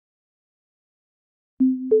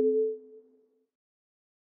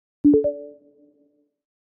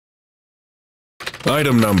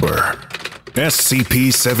Item Number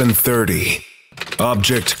SCP-730.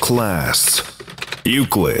 Object Class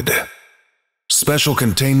Euclid. Special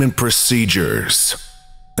Containment Procedures.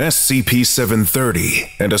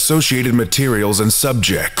 SCP-730 and associated materials and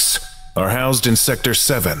subjects are housed in Sector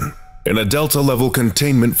 7 in a Delta-level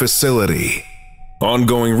containment facility.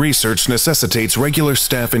 Ongoing research necessitates regular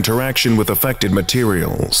staff interaction with affected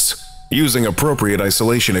materials, using appropriate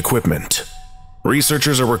isolation equipment.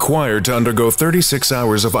 Researchers are required to undergo 36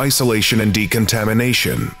 hours of isolation and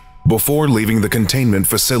decontamination before leaving the containment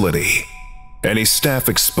facility. Any staff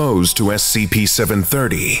exposed to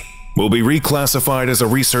SCP-730 will be reclassified as a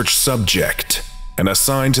research subject and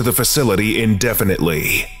assigned to the facility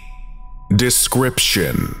indefinitely.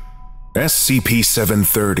 Description: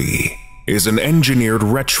 SCP-730 is an engineered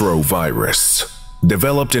retrovirus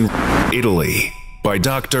developed in Italy by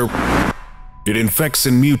Dr. It infects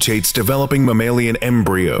and mutates developing mammalian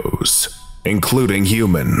embryos, including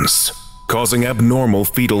humans, causing abnormal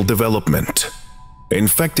fetal development.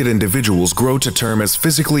 Infected individuals grow to term as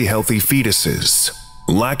physically healthy fetuses,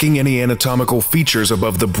 lacking any anatomical features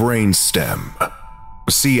above the brainstem.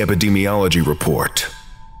 See Epidemiology Report.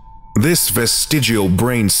 This vestigial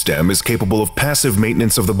brainstem is capable of passive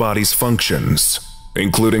maintenance of the body's functions,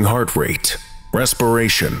 including heart rate,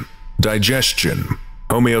 respiration, digestion,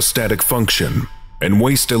 homeostatic function, and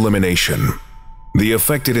waste elimination. The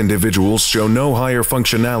affected individuals show no higher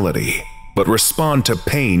functionality, but respond to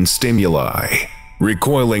pain stimuli,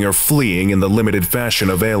 recoiling or fleeing in the limited fashion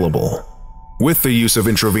available. With the use of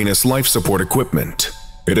intravenous life support equipment,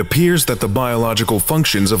 it appears that the biological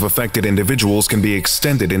functions of affected individuals can be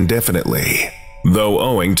extended indefinitely, though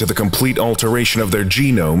owing to the complete alteration of their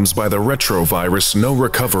genomes by the retrovirus, no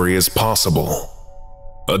recovery is possible.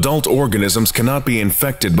 Adult organisms cannot be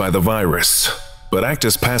infected by the virus, but act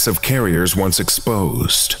as passive carriers once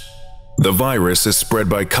exposed. The virus is spread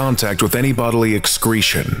by contact with any bodily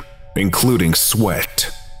excretion, including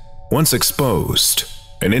sweat. Once exposed,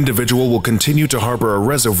 an individual will continue to harbor a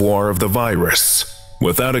reservoir of the virus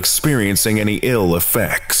without experiencing any ill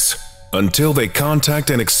effects until they contact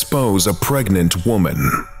and expose a pregnant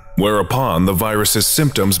woman, whereupon the virus's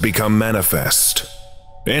symptoms become manifest.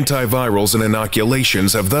 Antivirals and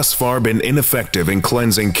inoculations have thus far been ineffective in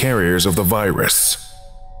cleansing carriers of the virus.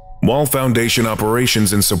 While Foundation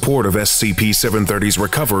operations in support of SCP-730's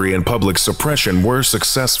recovery and public suppression were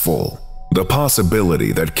successful, the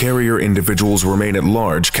possibility that carrier individuals remain at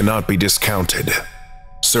large cannot be discounted.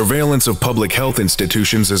 Surveillance of public health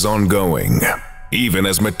institutions is ongoing, even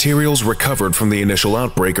as materials recovered from the initial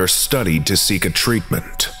outbreak are studied to seek a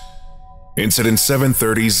treatment. Incident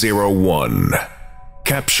 730-01.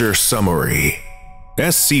 Capture Summary.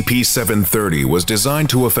 SCP-730 was designed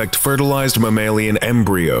to affect fertilized mammalian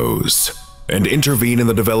embryos and intervene in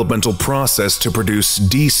the developmental process to produce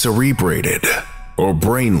decerebrated, or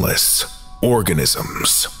brainless,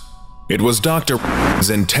 organisms. It was Dr. 's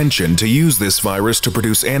intention to use this virus to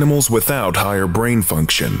produce animals without higher brain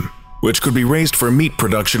function, which could be raised for meat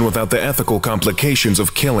production without the ethical complications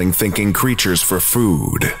of killing thinking creatures for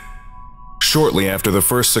food. Shortly after the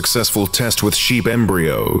first successful test with sheep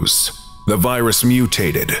embryos, the virus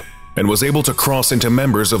mutated and was able to cross into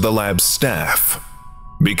members of the lab's staff.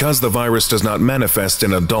 Because the virus does not manifest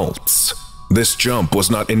in adults, this jump was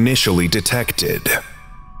not initially detected.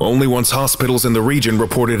 Only once hospitals in the region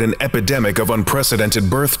reported an epidemic of unprecedented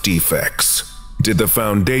birth defects did the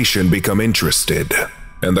Foundation become interested,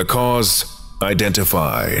 and the cause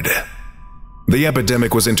identified. The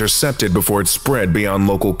epidemic was intercepted before it spread beyond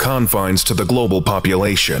local confines to the global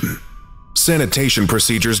population. Sanitation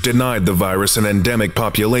procedures denied the virus an endemic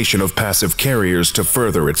population of passive carriers to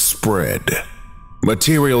further its spread.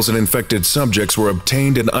 Materials and infected subjects were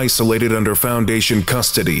obtained and isolated under Foundation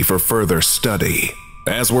custody for further study,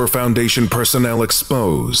 as were Foundation personnel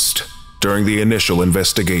exposed during the initial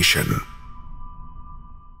investigation.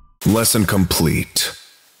 Lesson complete.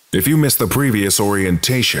 If you missed the previous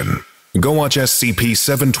orientation, go watch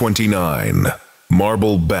SCP-729,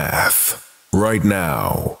 Marble Bath, right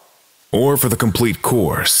now. Or for the complete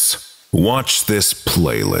course, watch this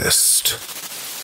playlist.